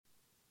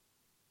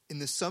In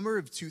the summer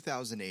of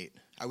 2008,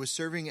 I was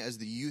serving as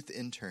the youth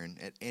intern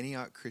at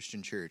Antioch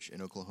Christian Church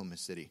in Oklahoma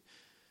City.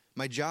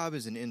 My job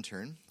as an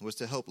intern was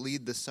to help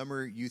lead the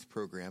summer youth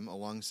program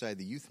alongside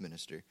the youth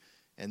minister,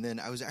 and then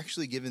I was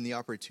actually given the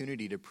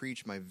opportunity to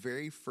preach my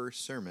very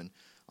first sermon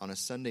on a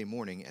Sunday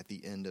morning at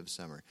the end of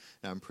summer.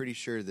 Now, I'm pretty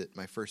sure that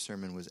my first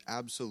sermon was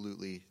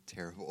absolutely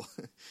terrible.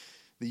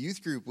 The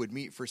youth group would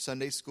meet for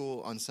Sunday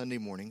school on Sunday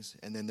mornings,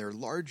 and then their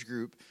large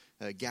group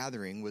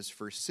gathering was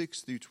for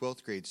 6th through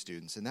 12th grade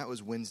students, and that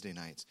was Wednesday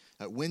nights.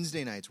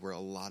 Wednesday nights were a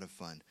lot of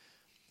fun.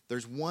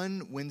 There's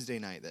one Wednesday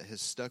night that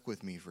has stuck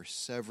with me for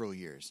several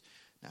years.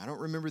 Now, I don't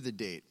remember the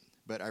date,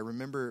 but I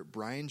remember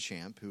Brian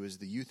Champ, who was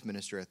the youth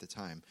minister at the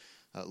time,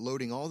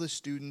 loading all the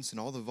students and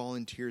all the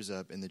volunteers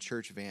up in the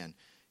church van,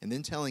 and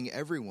then telling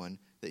everyone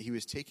that he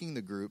was taking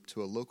the group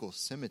to a local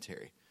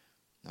cemetery.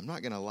 I'm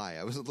not going to lie,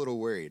 I was a little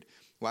worried.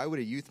 Why would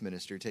a youth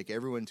minister take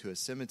everyone to a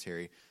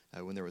cemetery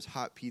when there was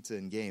hot pizza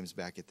and games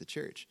back at the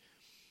church?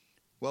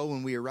 Well,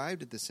 when we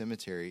arrived at the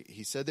cemetery,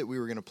 he said that we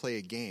were going to play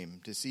a game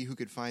to see who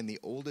could find the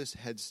oldest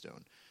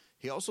headstone.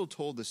 He also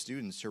told the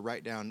students to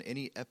write down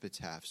any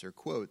epitaphs or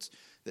quotes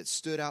that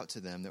stood out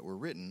to them that were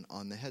written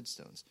on the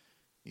headstones.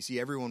 You see,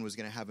 everyone was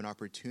going to have an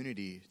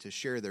opportunity to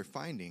share their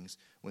findings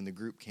when the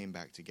group came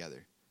back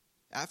together.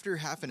 After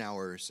half an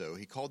hour or so,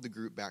 he called the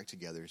group back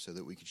together so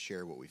that we could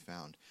share what we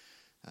found.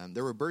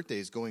 There were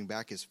birthdays going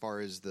back as far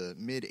as the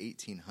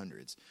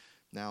mid-1800s.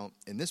 Now,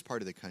 in this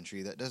part of the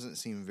country, that doesn't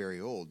seem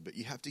very old, but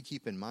you have to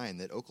keep in mind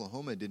that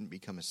Oklahoma didn't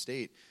become a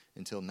state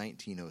until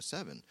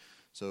 1907.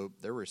 So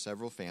there were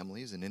several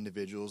families and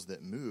individuals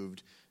that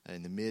moved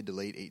in the mid to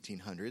late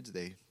 1800s.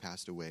 They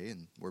passed away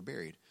and were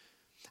buried.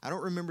 I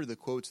don't remember the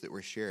quotes that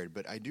were shared,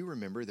 but I do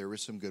remember there were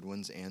some good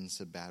ones and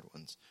some bad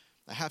ones.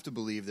 I have to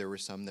believe there were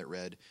some that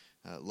read,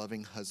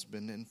 loving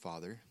husband and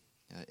father,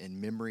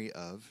 in memory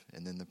of,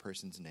 and then the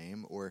person's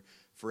name, or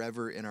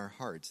forever in our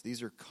hearts.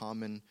 These are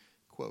common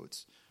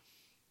quotes.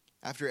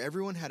 After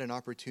everyone had an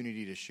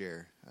opportunity to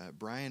share,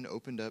 Brian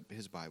opened up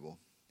his Bible,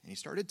 and he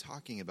started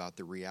talking about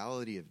the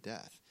reality of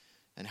death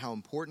and how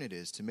important it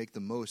is to make the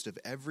most of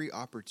every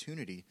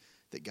opportunity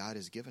that God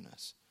has given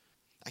us.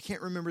 I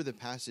can't remember the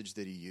passage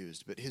that he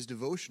used, but his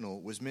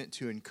devotional was meant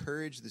to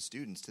encourage the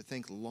students to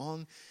think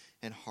long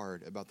and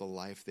hard about the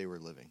life they were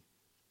living.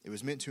 It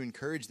was meant to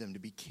encourage them to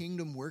be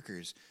kingdom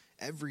workers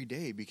every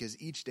day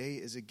because each day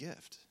is a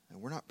gift,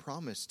 and we're not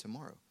promised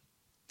tomorrow.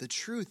 The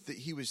truth that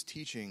he was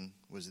teaching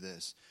was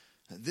this: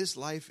 this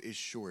life is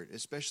short,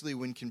 especially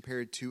when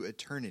compared to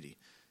eternity,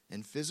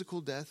 and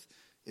physical death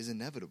is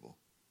inevitable.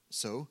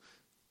 So,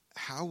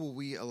 how will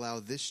we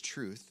allow this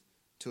truth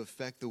to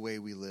affect the way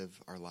we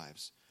live our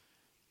lives?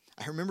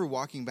 I remember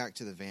walking back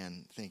to the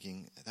van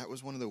thinking that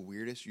was one of the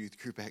weirdest youth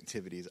group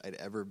activities I'd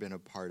ever been a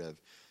part of.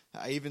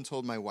 I even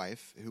told my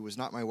wife, who was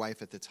not my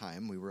wife at the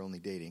time, we were only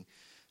dating,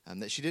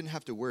 that she didn't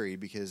have to worry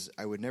because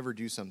I would never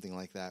do something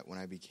like that when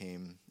I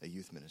became a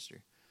youth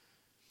minister.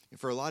 And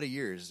for a lot of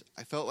years,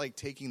 I felt like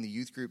taking the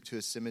youth group to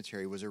a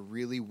cemetery was a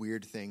really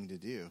weird thing to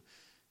do.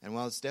 And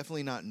while it's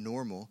definitely not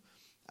normal,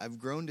 I've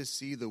grown to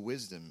see the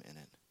wisdom in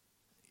it.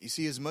 You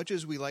see, as much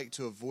as we like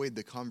to avoid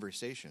the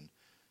conversation,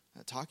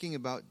 talking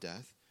about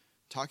death,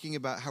 talking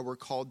about how we're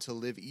called to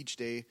live each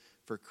day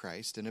for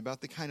Christ, and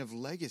about the kind of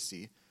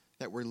legacy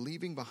that we're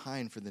leaving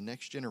behind for the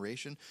next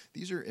generation,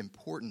 these are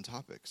important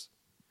topics.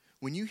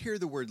 When you hear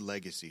the word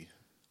legacy,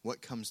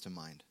 what comes to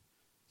mind?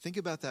 Think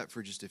about that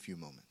for just a few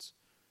moments.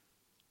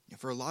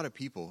 For a lot of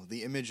people,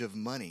 the image of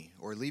money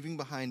or leaving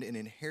behind an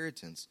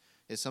inheritance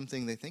is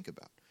something they think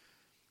about.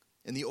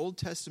 In the Old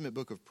Testament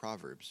book of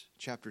Proverbs,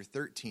 chapter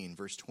 13,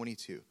 verse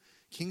 22,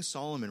 King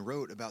Solomon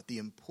wrote about the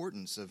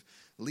importance of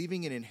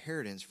leaving an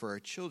inheritance for our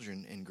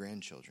children and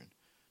grandchildren.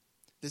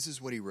 This is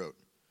what he wrote: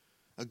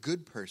 a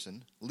good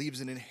person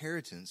leaves an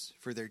inheritance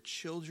for their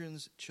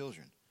children's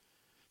children.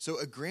 So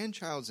a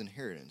grandchild's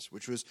inheritance,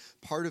 which was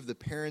part of the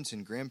parents'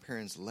 and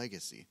grandparents'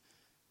 legacy,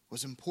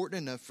 was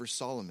important enough for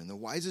Solomon, the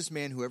wisest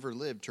man who ever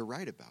lived, to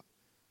write about.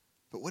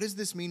 But what does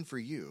this mean for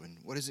you, and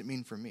what does it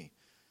mean for me?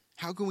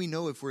 How can we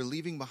know if we're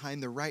leaving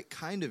behind the right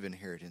kind of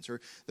inheritance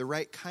or the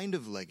right kind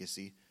of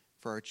legacy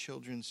for our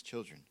children's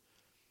children?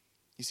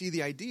 You see,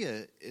 the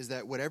idea is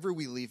that whatever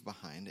we leave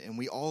behind, and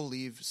we all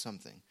leave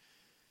something,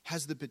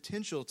 has the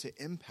potential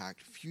to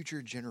impact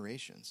future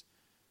generations.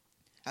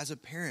 As a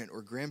parent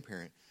or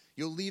grandparent,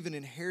 you'll leave an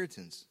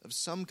inheritance of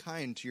some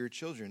kind to your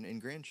children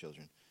and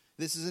grandchildren.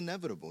 This is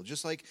inevitable,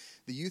 just like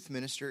the youth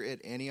minister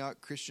at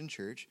Antioch Christian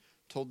Church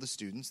told the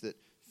students that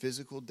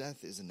physical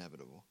death is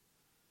inevitable.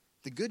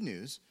 The good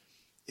news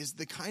is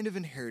the kind of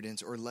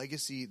inheritance or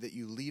legacy that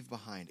you leave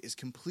behind is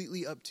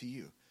completely up to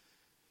you.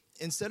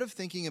 Instead of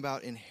thinking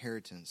about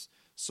inheritance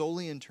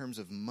solely in terms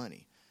of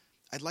money,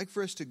 I'd like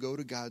for us to go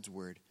to God's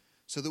Word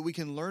so that we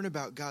can learn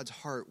about God's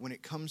heart when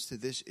it comes to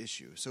this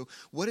issue. So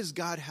what does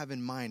God have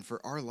in mind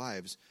for our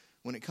lives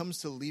when it comes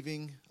to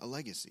leaving a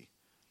legacy?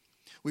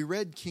 We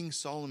read King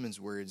Solomon's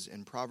words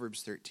in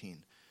Proverbs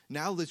 13.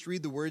 Now let's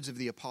read the words of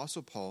the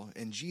Apostle Paul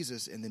and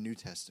Jesus in the New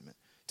Testament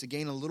to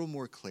gain a little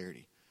more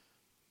clarity.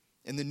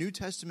 In the New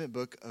Testament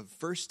book of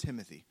 1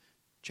 Timothy,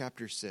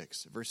 chapter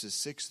 6, verses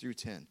 6 through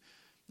 10.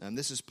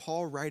 This is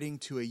Paul writing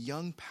to a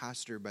young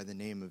pastor by the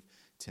name of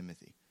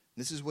Timothy.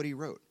 This is what he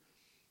wrote.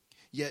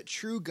 Yet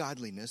true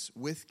godliness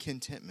with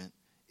contentment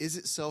is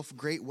itself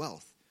great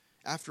wealth.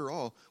 After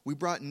all, we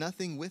brought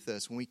nothing with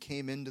us when we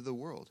came into the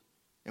world,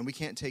 and we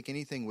can't take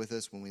anything with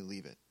us when we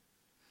leave it.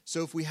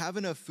 So if we have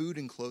enough food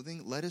and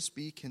clothing, let us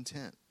be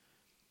content.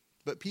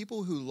 But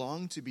people who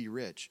long to be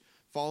rich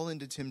fall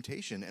into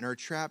temptation and are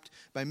trapped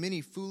by many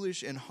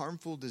foolish and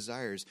harmful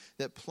desires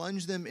that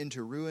plunge them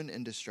into ruin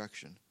and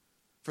destruction.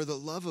 For the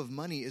love of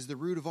money is the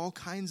root of all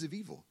kinds of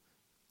evil.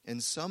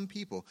 And some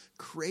people,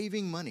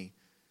 craving money,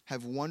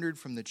 have wandered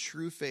from the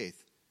true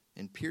faith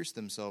and pierced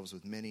themselves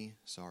with many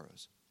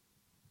sorrows.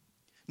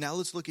 Now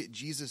let's look at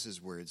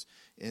Jesus' words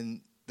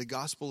in the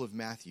Gospel of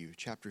Matthew,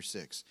 chapter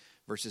 6,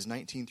 verses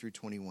 19 through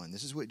 21.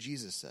 This is what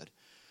Jesus said.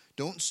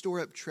 Don't store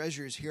up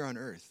treasures here on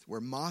earth, where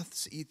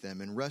moths eat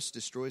them and rust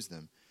destroys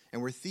them,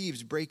 and where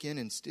thieves break in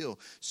and steal.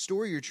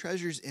 Store your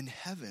treasures in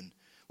heaven,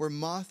 where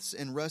moths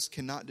and rust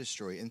cannot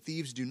destroy, and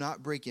thieves do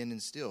not break in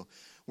and steal.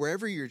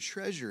 Wherever your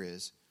treasure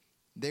is,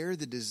 there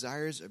the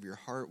desires of your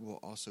heart will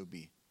also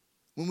be.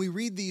 When we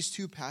read these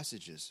two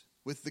passages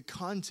with the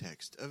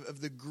context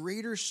of the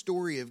greater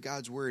story of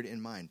God's word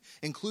in mind,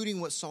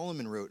 including what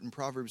Solomon wrote in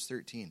Proverbs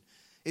 13,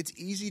 it's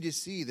easy to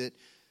see that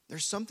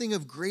there's something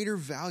of greater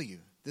value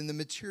than the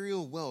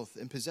material wealth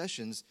and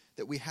possessions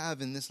that we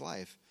have in this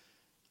life.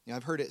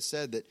 I've heard it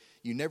said that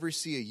you never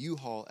see a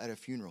U-Haul at a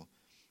funeral.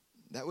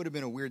 That would have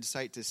been a weird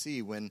sight to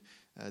see when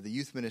the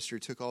youth minister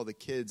took all the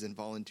kids and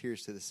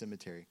volunteers to the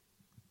cemetery.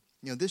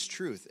 This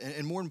truth,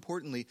 and more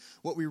importantly,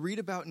 what we read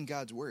about in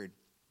God's word,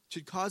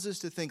 should cause us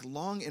to think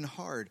long and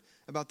hard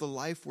about the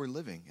life we're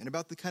living and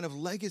about the kind of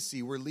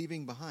legacy we're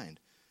leaving behind.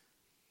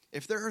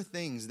 If there are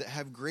things that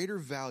have greater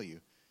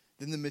value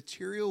than the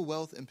material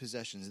wealth and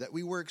possessions that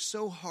we work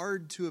so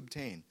hard to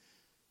obtain,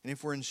 and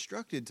if we're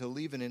instructed to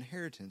leave an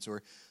inheritance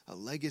or a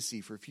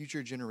legacy for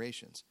future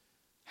generations,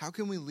 how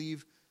can we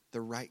leave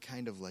the right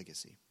kind of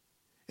legacy?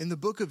 In the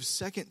book of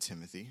 2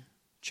 Timothy,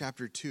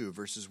 chapter 2,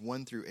 verses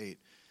 1 through 8,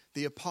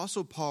 the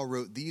Apostle Paul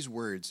wrote these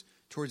words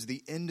towards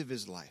the end of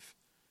his life.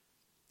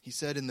 He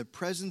said, in the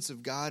presence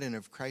of God and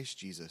of Christ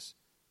Jesus,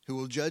 who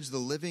will judge the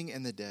living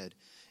and the dead,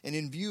 and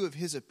in view of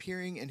his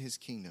appearing and his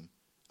kingdom,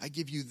 I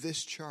give you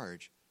this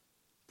charge.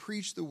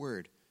 Preach the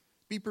word.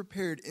 Be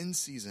prepared in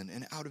season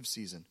and out of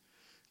season.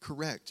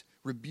 Correct,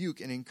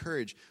 rebuke, and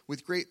encourage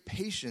with great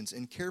patience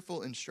and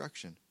careful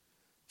instruction.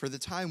 For the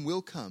time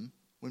will come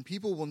when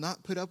people will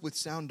not put up with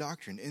sound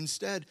doctrine.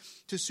 Instead,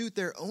 to suit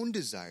their own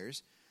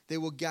desires, they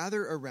will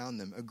gather around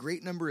them a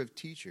great number of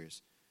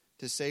teachers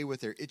to say what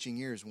their itching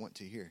ears want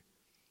to hear.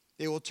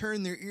 They will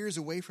turn their ears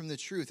away from the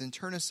truth and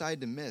turn aside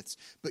to myths.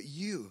 But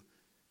you,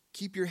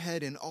 keep your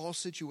head in all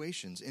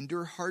situations,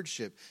 endure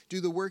hardship,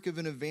 do the work of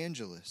an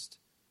evangelist,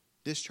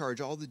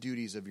 discharge all the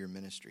duties of your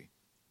ministry.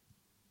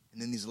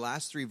 And in these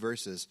last three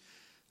verses,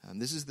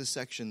 this is the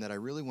section that I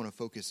really want to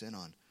focus in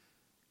on.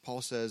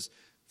 Paul says,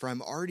 for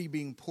I'm already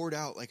being poured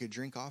out like a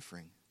drink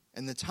offering,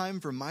 and the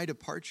time for my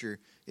departure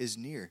is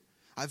near.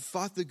 I've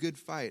fought the good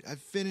fight.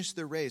 I've finished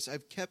the race.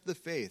 I've kept the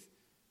faith.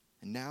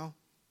 And now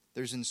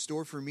there's in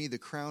store for me the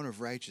crown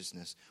of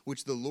righteousness,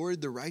 which the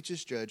Lord, the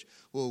righteous judge,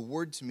 will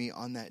award to me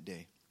on that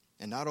day.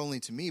 And not only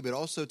to me, but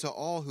also to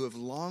all who have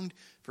longed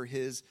for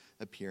his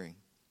appearing.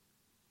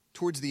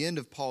 Towards the end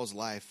of Paul's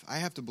life, I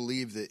have to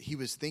believe that he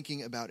was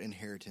thinking about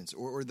inheritance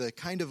or the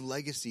kind of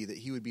legacy that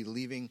he would be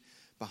leaving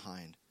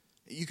behind.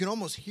 You can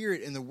almost hear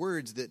it in the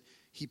words that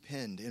he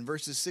penned. In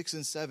verses 6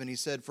 and 7, he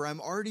said, for I'm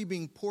already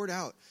being poured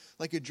out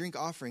like a drink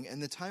offering,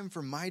 and the time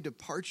for my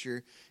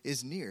departure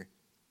is near.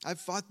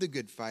 I've fought the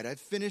good fight. I've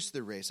finished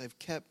the race. I've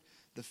kept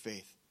the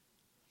faith.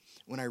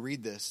 When I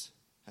read this,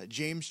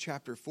 James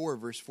chapter 4,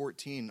 verse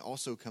 14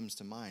 also comes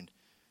to mind.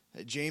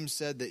 James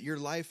said that your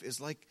life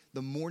is like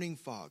the morning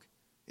fog.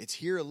 It's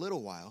here a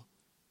little while,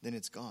 then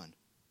it's gone.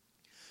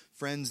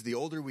 Friends, the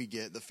older we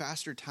get, the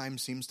faster time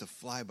seems to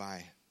fly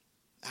by.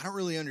 I don't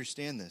really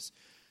understand this,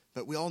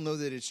 but we all know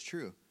that it's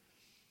true.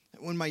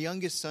 When my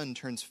youngest son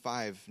turns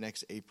 5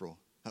 next April,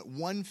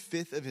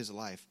 1/5 of his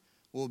life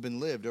will have been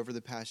lived over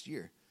the past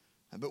year.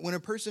 But when a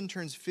person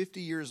turns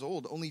 50 years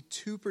old, only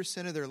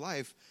 2% of their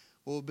life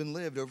will have been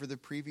lived over the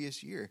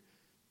previous year.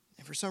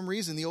 And for some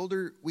reason, the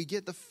older we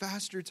get, the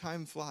faster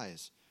time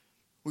flies.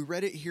 We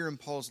read it here in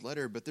Paul's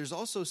letter, but there's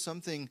also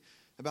something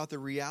about the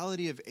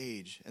reality of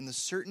age and the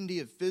certainty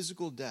of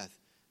physical death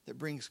that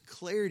brings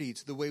clarity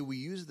to the way we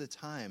use the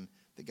time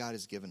that God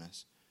has given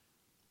us.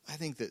 I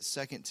think that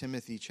 2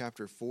 Timothy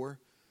chapter 4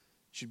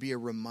 should be a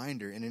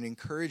reminder and an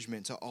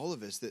encouragement to all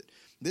of us that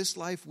this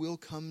life will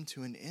come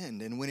to an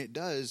end. And when it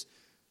does,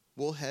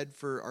 we'll head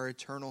for our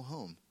eternal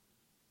home.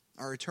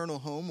 Our eternal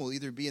home will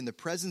either be in the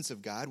presence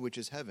of God, which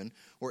is heaven,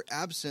 or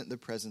absent the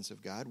presence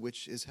of God,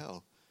 which is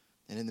hell.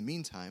 And in the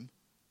meantime,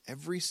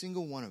 every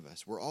single one of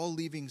us, we're all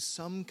leaving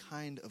some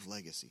kind of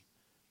legacy.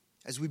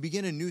 As we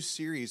begin a new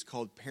series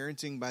called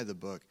Parenting by the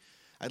Book,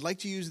 I'd like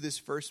to use this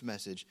first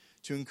message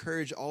to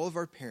encourage all of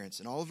our parents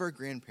and all of our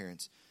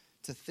grandparents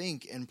to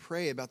think and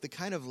pray about the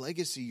kind of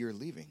legacy you're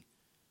leaving.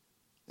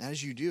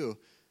 As you do,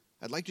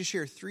 I'd like to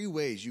share 3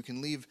 ways you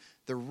can leave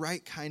the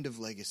right kind of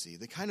legacy,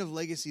 the kind of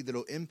legacy that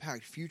will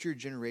impact future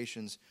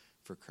generations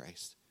for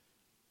Christ.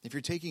 If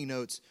you're taking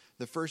notes,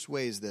 the first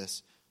way is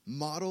this: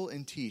 model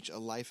and teach a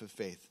life of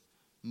faith.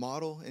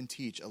 Model and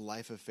teach a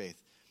life of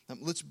faith.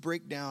 Let's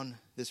break down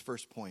this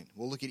first point.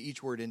 We'll look at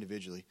each word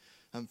individually.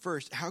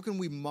 First, how can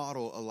we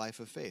model a life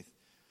of faith?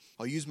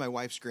 I'll use my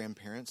wife's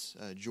grandparents,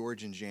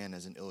 George and Jan,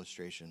 as an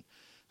illustration.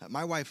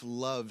 My wife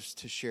loves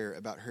to share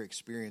about her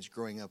experience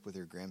growing up with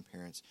her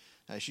grandparents.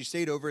 She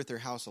stayed over at their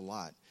house a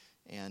lot,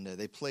 and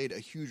they played a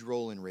huge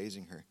role in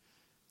raising her.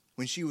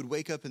 When she would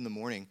wake up in the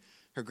morning,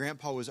 her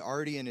grandpa was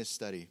already in his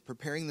study,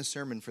 preparing the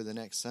sermon for the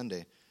next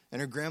Sunday,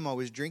 and her grandma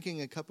was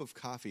drinking a cup of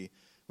coffee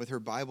with her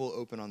Bible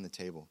open on the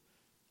table.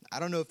 I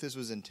don't know if this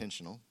was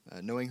intentional.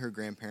 Knowing her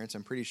grandparents,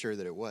 I'm pretty sure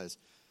that it was.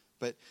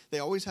 But they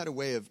always had a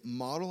way of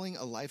modeling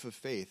a life of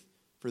faith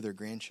for their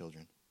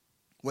grandchildren.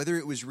 Whether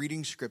it was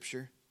reading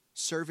scripture,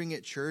 serving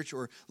at church,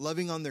 or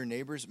loving on their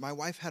neighbors, my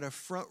wife had a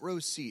front row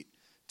seat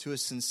to a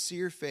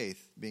sincere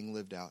faith being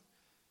lived out.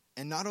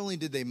 And not only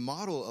did they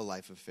model a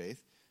life of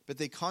faith, but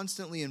they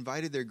constantly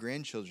invited their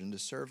grandchildren to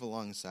serve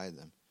alongside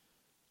them.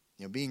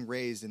 Being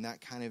raised in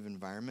that kind of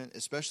environment,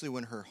 especially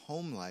when her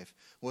home life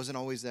wasn't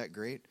always that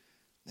great,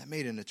 that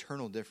made an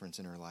eternal difference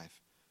in her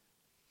life.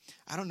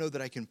 I don't know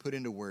that I can put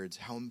into words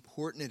how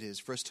important it is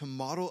for us to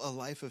model a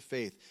life of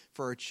faith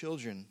for our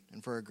children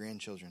and for our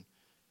grandchildren.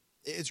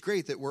 It's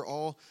great that we're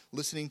all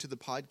listening to the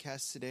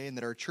podcast today and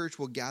that our church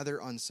will gather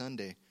on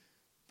Sunday.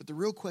 But the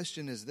real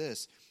question is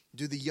this: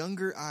 do the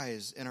younger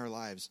eyes in our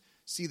lives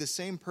see the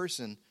same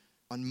person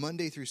on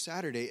Monday through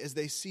Saturday as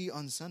they see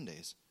on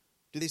Sundays?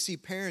 Do they see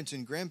parents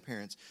and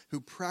grandparents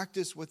who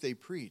practice what they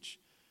preach?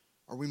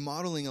 Are we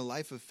modeling a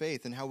life of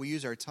faith in how we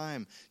use our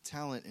time,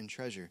 talent, and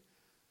treasure?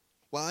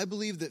 While I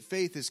believe that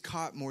faith is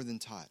caught more than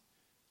taught,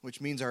 which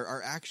means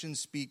our actions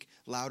speak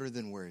louder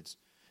than words,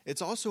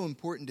 it's also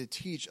important to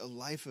teach a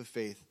life of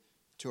faith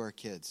to our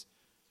kids.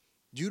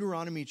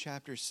 Deuteronomy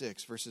chapter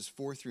 6, verses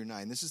 4 through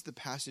 9. This is the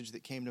passage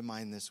that came to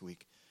mind this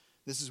week.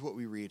 This is what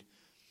we read.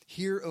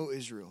 "Hear, O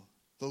Israel,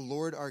 the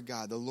Lord our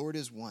God, the Lord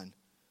is one.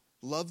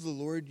 Love the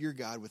Lord your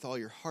God with all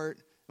your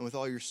heart and with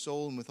all your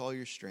soul and with all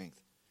your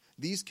strength.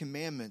 These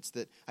commandments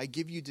that I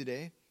give you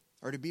today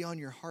are to be on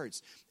your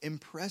hearts.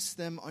 Impress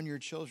them on your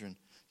children.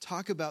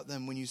 Talk about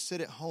them when you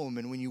sit at home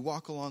and when you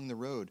walk along the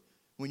road,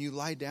 when you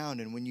lie down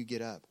and when you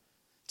get up.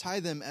 Tie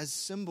them as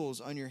symbols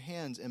on your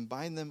hands and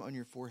bind them on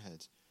your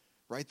foreheads.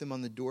 Write them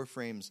on the door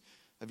frames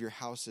of your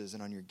houses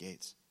and on your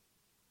gates."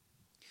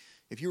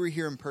 If you were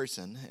here in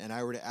person and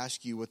I were to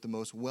ask you what the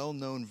most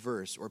well-known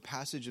verse or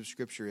passage of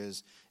Scripture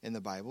is in the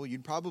Bible,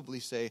 you'd probably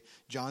say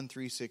John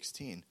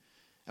 3:16.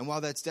 And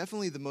while that's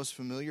definitely the most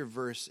familiar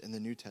verse in the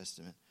New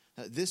Testament,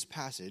 this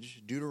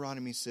passage,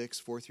 Deuteronomy 6,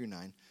 4 through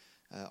 9,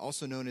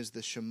 also known as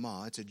the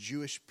Shema, it's a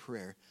Jewish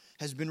prayer,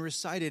 has been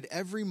recited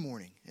every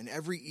morning and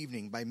every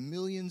evening by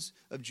millions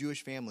of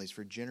Jewish families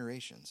for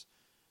generations.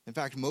 In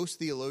fact, most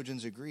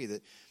theologians agree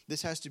that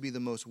this has to be the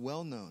most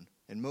well-known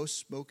and most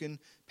spoken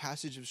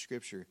passage of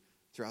Scripture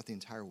throughout the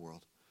entire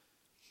world.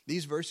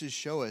 These verses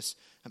show us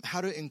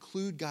how to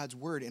include God's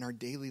word in our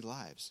daily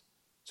lives.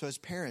 So as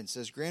parents,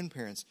 as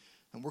grandparents,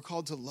 we're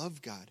called to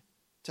love God,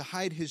 to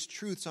hide his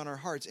truths on our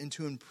hearts, and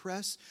to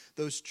impress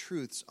those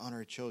truths on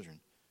our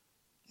children.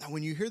 Now,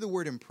 when you hear the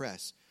word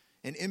impress,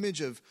 an image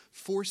of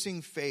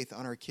forcing faith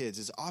on our kids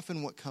is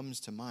often what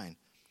comes to mind.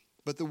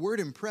 But the word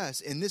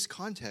impress in this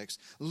context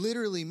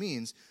literally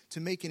means to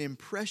make an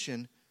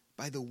impression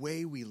by the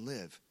way we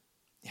live.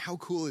 How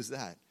cool is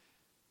that?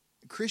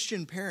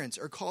 Christian parents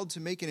are called to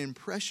make an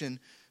impression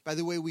by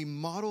the way we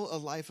model a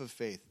life of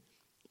faith.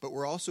 But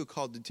we're also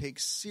called to take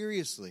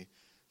seriously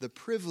the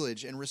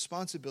privilege and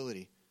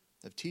responsibility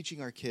of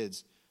teaching our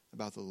kids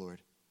about the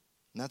Lord.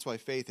 And that's why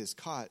faith is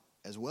caught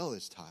as well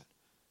as taught.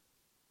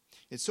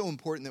 It's so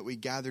important that we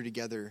gather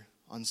together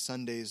on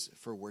Sundays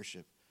for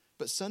worship.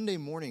 But Sunday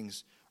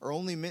mornings are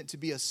only meant to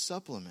be a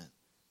supplement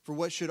for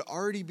what should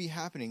already be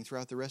happening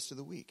throughout the rest of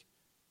the week.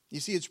 You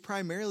see, it's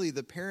primarily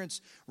the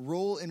parents'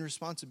 role and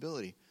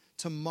responsibility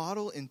to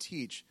model and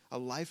teach a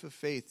life of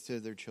faith to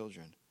their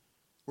children.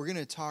 We're going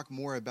to talk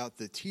more about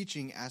the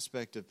teaching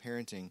aspect of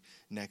parenting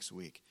next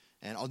week.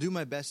 And I'll do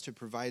my best to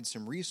provide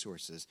some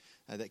resources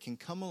that can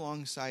come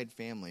alongside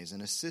families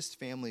and assist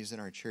families in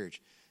our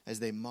church as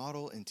they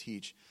model and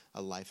teach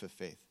a life of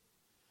faith.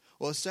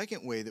 Well, a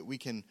second way that we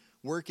can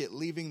work at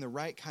leaving the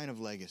right kind of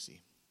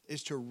legacy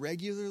is to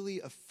regularly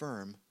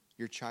affirm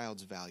your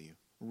child's value.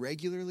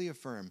 Regularly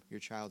affirm your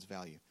child's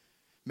value.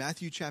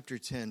 Matthew chapter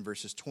 10,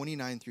 verses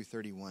 29 through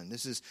 31.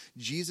 This is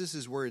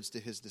Jesus' words to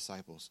his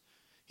disciples.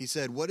 He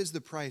said, "What is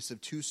the price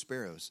of 2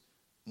 sparrows?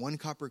 1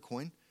 copper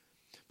coin?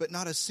 But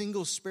not a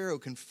single sparrow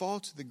can fall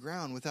to the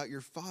ground without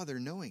your Father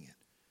knowing it.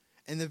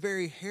 And the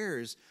very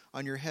hairs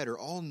on your head are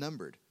all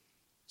numbered.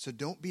 So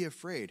don't be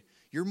afraid.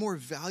 You're more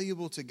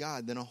valuable to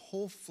God than a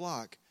whole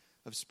flock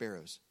of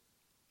sparrows."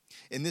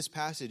 In this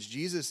passage,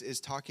 Jesus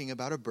is talking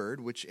about a bird,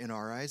 which in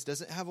our eyes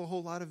doesn't have a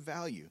whole lot of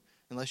value,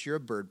 unless you're a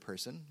bird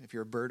person. If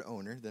you're a bird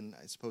owner, then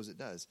I suppose it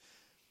does.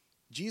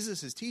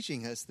 Jesus is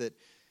teaching us that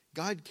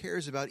God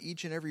cares about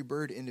each and every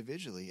bird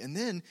individually. And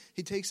then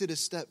he takes it a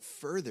step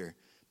further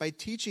by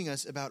teaching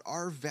us about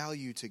our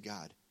value to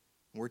God.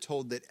 We're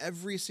told that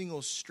every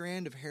single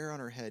strand of hair on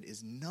our head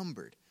is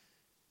numbered.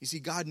 You see,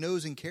 God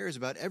knows and cares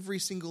about every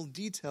single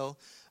detail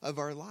of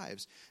our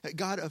lives.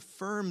 God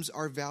affirms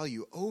our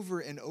value over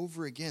and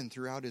over again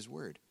throughout his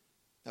word.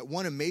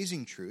 One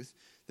amazing truth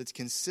that's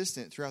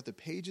consistent throughout the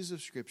pages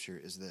of Scripture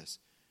is this: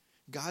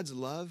 God's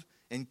love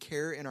and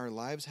care in our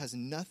lives has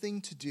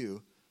nothing to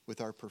do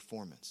with our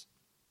performance.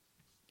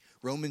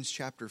 Romans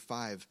chapter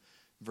 5,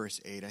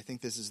 verse 8, I think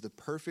this is the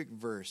perfect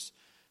verse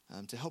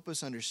to help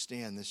us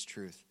understand this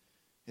truth.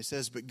 It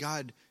says, "But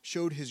God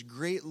showed his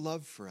great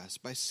love for us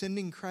by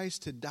sending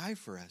Christ to die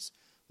for us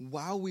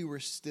while we were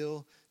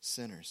still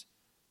sinners."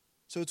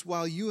 So it's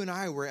while you and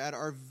I were at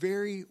our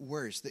very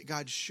worst that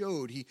God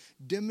he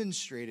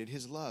demonstrated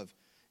his love.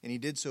 And he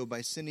did so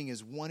by sending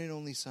his one and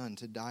only Son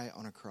to die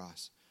on a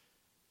cross.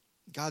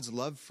 God's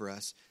love for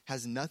us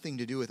has nothing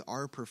to do with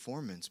our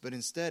performance, but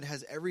instead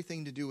has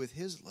everything to do with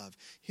his love,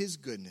 his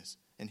goodness,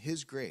 and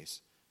his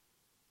grace.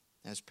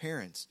 As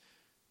parents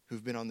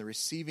who've been on the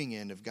receiving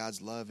end of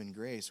God's love and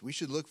grace, we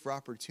should look for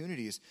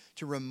opportunities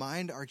to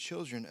remind our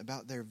children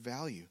about their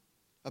value,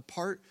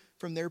 apart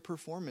from their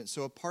performance.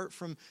 So apart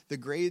from the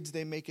grades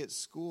they make at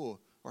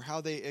school, or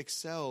how they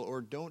excel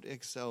or don't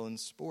excel in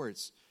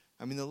sports.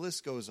 I mean, the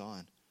list goes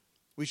on.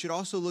 We should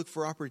also look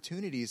for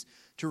opportunities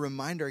to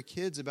remind our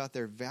kids about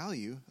their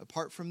value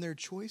apart from their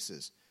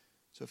choices.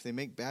 So if they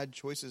make bad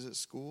choices at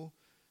school,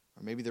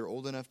 or maybe they're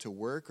old enough to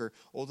work or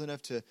old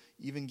enough to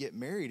even get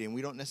married, and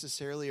we don't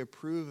necessarily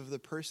approve of the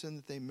person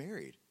that they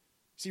married.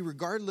 See,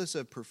 regardless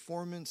of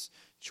performance,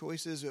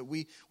 choices,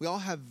 we all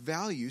have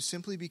value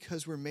simply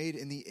because we're made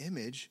in the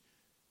image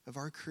of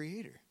our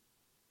Creator.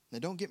 Now,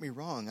 don't get me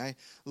wrong. I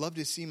love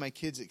to see my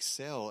kids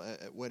excel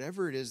at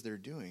whatever it is they're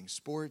doing.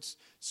 Sports,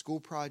 school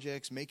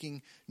projects,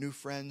 making new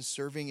friends,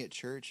 serving at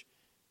church.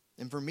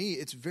 And for me,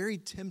 it's very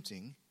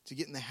tempting to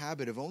get in the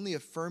habit of only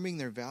affirming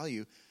their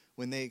value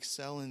when they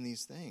excel in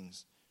these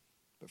things.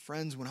 But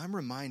friends, when I'm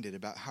reminded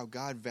about how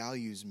God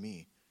values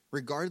me,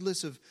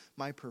 regardless of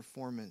my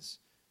performance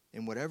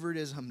in whatever it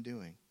is I'm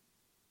doing,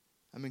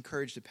 I'm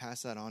encouraged to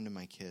pass that on to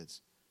my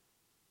kids.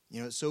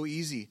 You know, it's so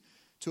easy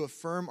to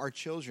affirm our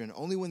children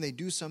only when they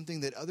do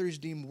something that others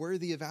deem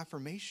worthy of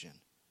affirmation.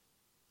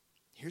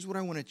 Here's what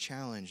I want to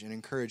challenge and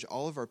encourage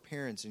all of our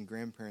parents and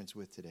grandparents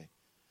with today.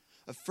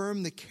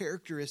 Affirm the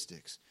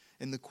characteristics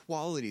and the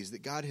qualities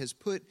that God has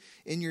put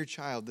in your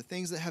child, the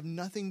things that have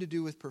nothing to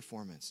do with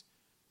performance.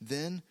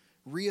 Then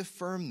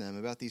reaffirm them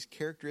about these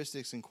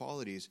characteristics and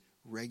qualities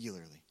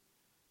regularly.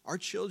 Our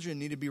children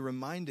need to be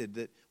reminded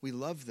that we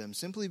love them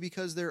simply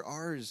because they're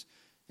ours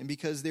and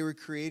because they were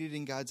created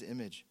in God's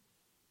image.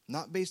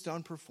 Not based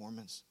on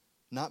performance,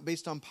 not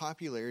based on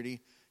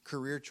popularity,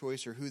 career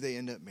choice, or who they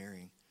end up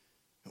marrying.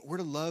 We're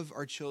to love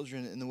our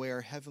children in the way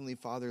our Heavenly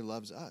Father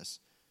loves us.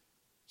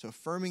 So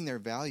affirming their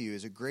value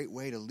is a great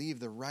way to leave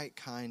the right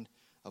kind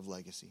of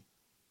legacy.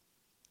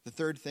 The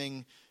third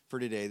thing for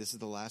today, this is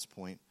the last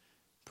point,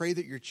 pray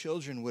that your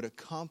children would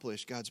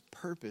accomplish God's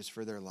purpose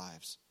for their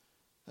lives.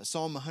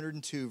 Psalm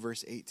 102,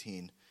 verse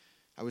 18.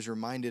 I was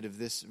reminded of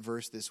this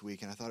verse this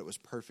week, and I thought it was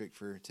perfect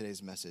for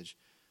today's message.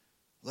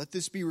 Let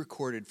this be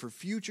recorded for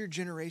future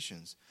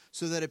generations,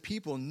 so that a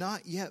people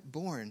not yet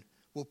born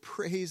will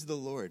praise the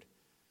Lord.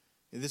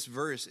 And this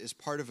verse is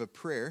part of a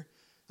prayer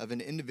of an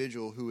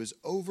individual who is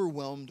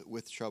overwhelmed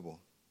with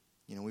trouble.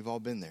 You know, we've all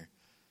been there.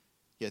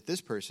 Yet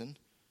this person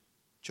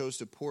chose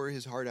to pour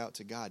his heart out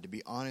to God, to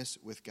be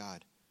honest with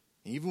God.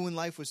 And even when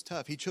life was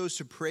tough, he chose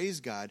to praise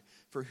God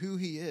for who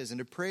he is and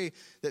to pray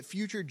that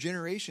future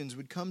generations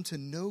would come to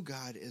know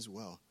God as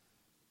well.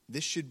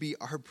 This should be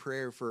our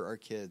prayer for our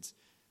kids,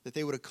 that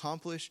they would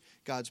accomplish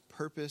God's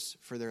purpose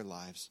for their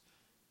lives.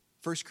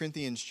 1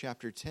 Corinthians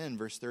chapter 10,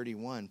 verse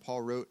 31,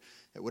 Paul wrote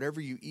that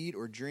whatever you eat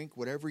or drink,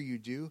 whatever you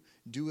do,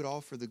 do it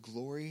all for the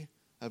glory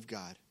of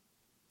God.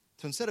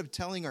 So instead of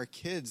telling our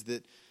kids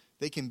that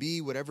they can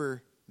be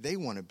whatever they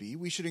want to be,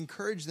 we should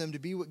encourage them to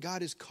be what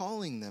God is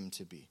calling them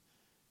to be.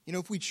 You know,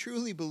 if we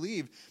truly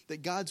believe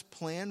that God's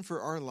plan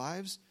for our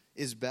lives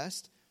is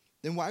best,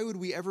 then why would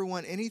we ever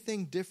want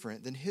anything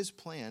different than his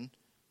plan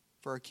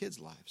for our kids'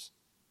 lives?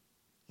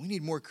 We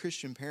need more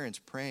Christian parents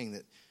praying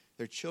that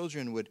their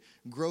children would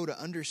grow to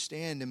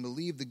understand and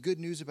believe the good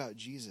news about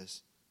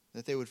Jesus,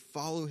 that they would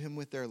follow him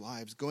with their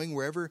lives, going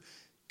wherever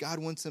God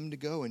wants them to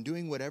go and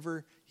doing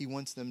whatever he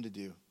wants them to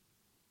do.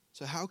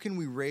 So how can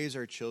we raise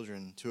our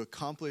children to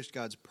accomplish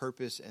God's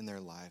purpose in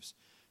their lives?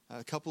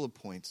 A couple of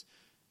points.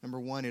 Number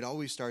one, it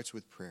always starts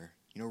with prayer.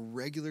 You know,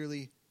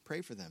 regularly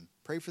pray for them.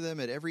 Pray for them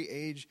at every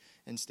age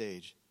and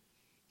stage.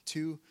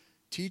 2,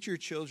 teach your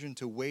children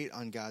to wait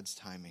on God's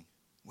timing.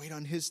 Wait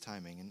on his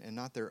timing and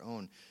not their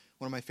own.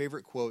 One of my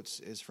favorite quotes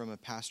is from a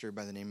pastor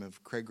by the name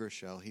of Craig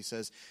Rochelle. He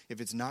says,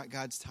 if it's not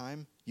God's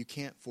time, you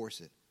can't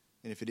force it.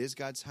 And if it is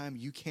God's time,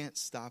 you can't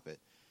stop it.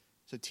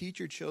 So teach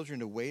your children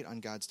to wait on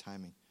God's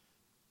timing.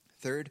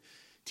 3rd,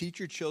 teach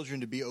your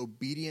children to be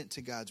obedient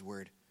to God's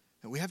word.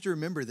 And we have to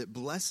remember that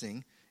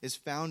blessing is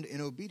found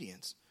in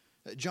obedience.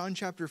 John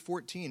chapter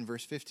 14,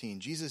 verse 15,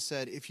 Jesus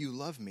said, "If you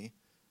love me,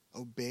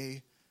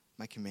 obey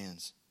my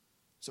commands."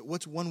 So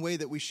what's one way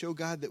that we show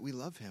God that we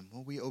love him?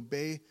 Well, we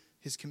obey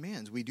his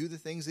commands. We do the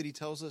things that he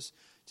tells us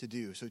to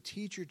do. So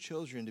teach your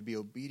children to be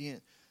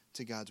obedient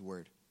to God's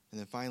word. And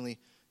then finally,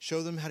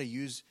 show them how to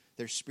use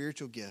their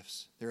spiritual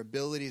gifts, their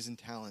abilities and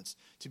talents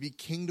to be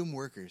kingdom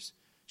workers.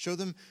 Show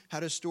them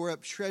how to store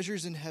up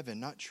treasures in heaven,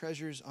 not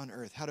treasures on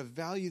earth, how to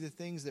value the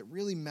things that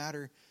really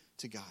matter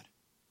to God.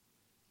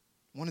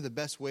 One of the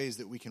best ways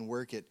that we can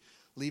work at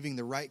leaving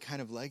the right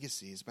kind of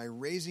legacy is by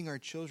raising our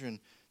children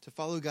to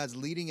follow God's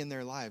leading in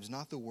their lives,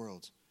 not the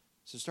world's.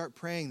 So start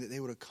praying that they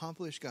would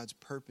accomplish God's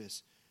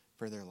purpose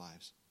for their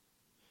lives.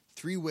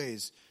 3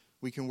 ways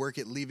we can work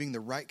at leaving the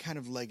right kind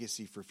of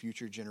legacy for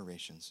future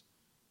generations.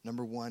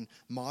 Number 1,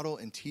 model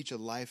and teach a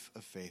life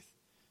of faith.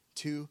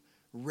 2,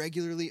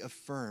 regularly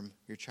affirm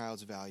your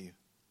child's value.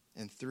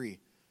 And 3,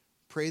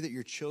 pray that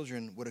your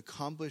children would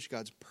accomplish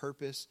God's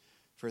purpose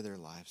for their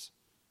lives.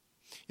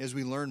 As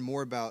we learn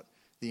more about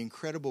the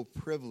incredible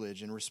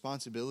privilege and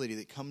responsibility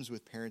that comes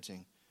with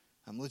parenting,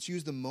 let's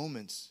use the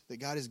moments that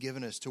God has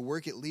given us to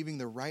work at leaving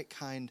the right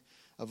kind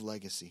of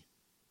legacy.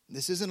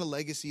 This isn't a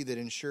legacy that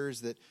ensures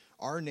that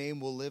our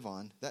name will live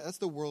on. That's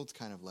the world's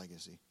kind of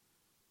legacy.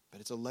 But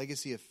it's a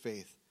legacy of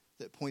faith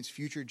that points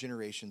future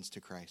generations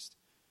to Christ.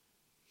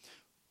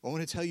 I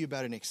want to tell you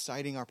about an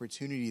exciting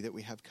opportunity that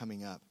we have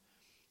coming up.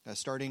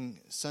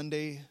 Starting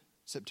Sunday,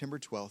 September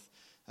 12th,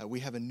 we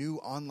have a new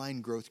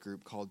online growth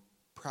group called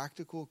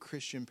Practical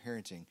Christian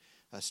Parenting,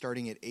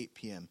 starting at 8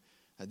 p.m.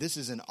 This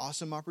is an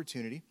awesome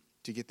opportunity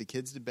to get the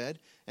kids to bed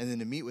and then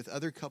to meet with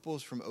other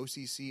couples from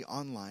OCC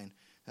online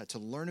to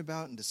learn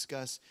about and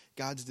discuss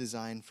God's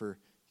design for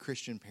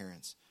Christian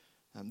parents.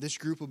 This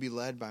group will be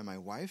led by my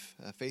wife,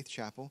 Faith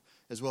Chappell,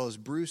 as well as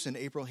Bruce and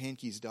April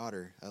Hankey's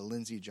daughter,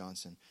 Lindsay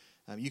Johnson.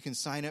 You can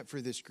sign up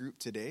for this group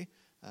today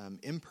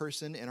in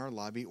person in our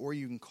lobby, or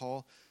you can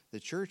call the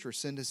church or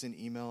send us an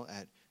email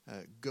at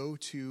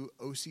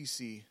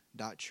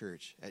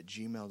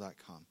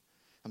go2occ.church@gmail.com.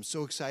 I'm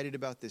so excited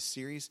about this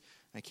series.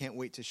 I can't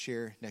wait to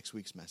share next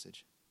week's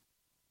message.